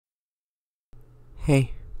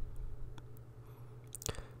Hey,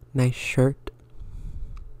 nice shirt.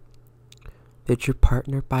 Did your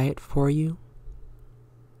partner buy it for you?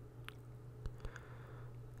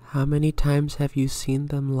 How many times have you seen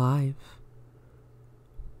them live?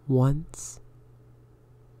 Once?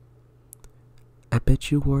 I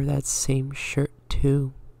bet you wore that same shirt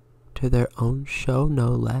too, to their own show no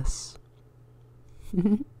less.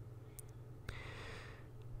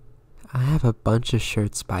 I have a bunch of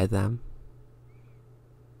shirts by them,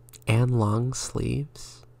 and long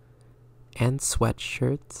sleeves, and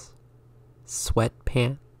sweatshirts,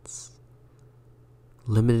 sweatpants,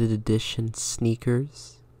 limited edition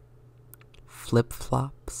sneakers,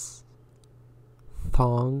 flip-flops,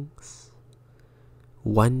 thongs,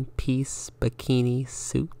 one-piece bikini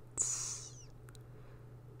suits.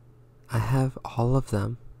 I have all of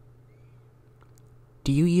them.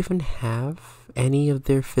 Do you even have any of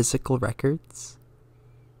their physical records?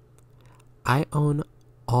 I own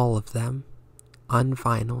all of them on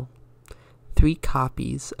vinyl, 3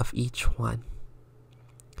 copies of each one.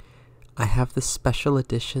 I have the special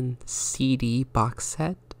edition CD box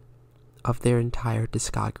set of their entire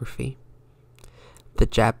discography, the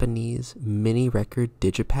Japanese mini record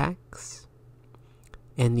digipacks,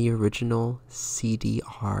 and the original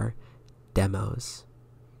CDR demos.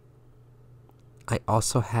 I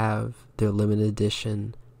also have their limited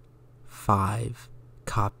edition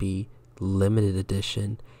 5-copy limited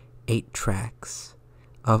edition 8 tracks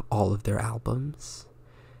of all of their albums,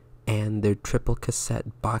 and their triple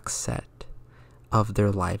cassette box set of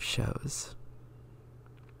their live shows.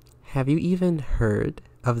 Have you even heard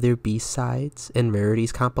of their B-sides and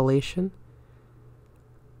rarities compilation?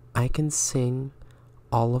 I can sing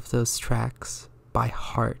all of those tracks by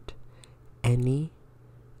heart any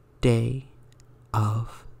day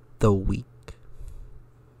of the week.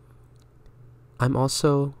 I'm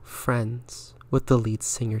also friends with the lead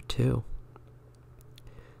singer too.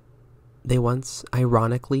 They once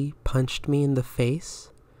ironically punched me in the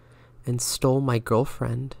face and stole my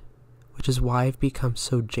girlfriend, which is why I've become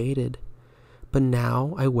so jaded. But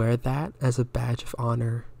now I wear that as a badge of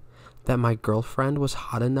honor, that my girlfriend was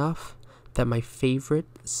hot enough that my favorite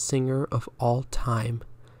singer of all time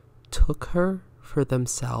took her for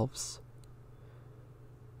themselves.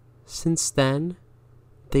 Since then,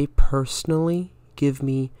 they personally give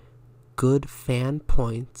me good fan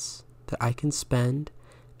points that I can spend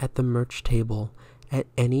at the merch table at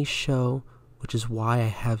any show, which is why I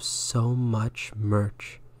have so much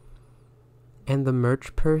merch. And the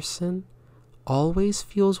merch person always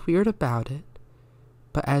feels weird about it,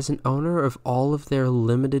 but as an owner of all of their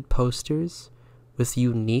limited posters with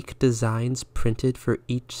unique designs printed for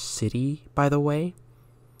each city, by the way,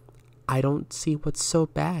 I don't see what's so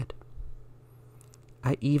bad.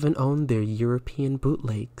 I even own their European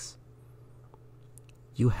bootlegs.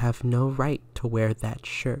 You have no right to wear that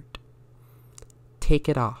shirt. Take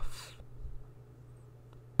it off,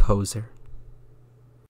 poser.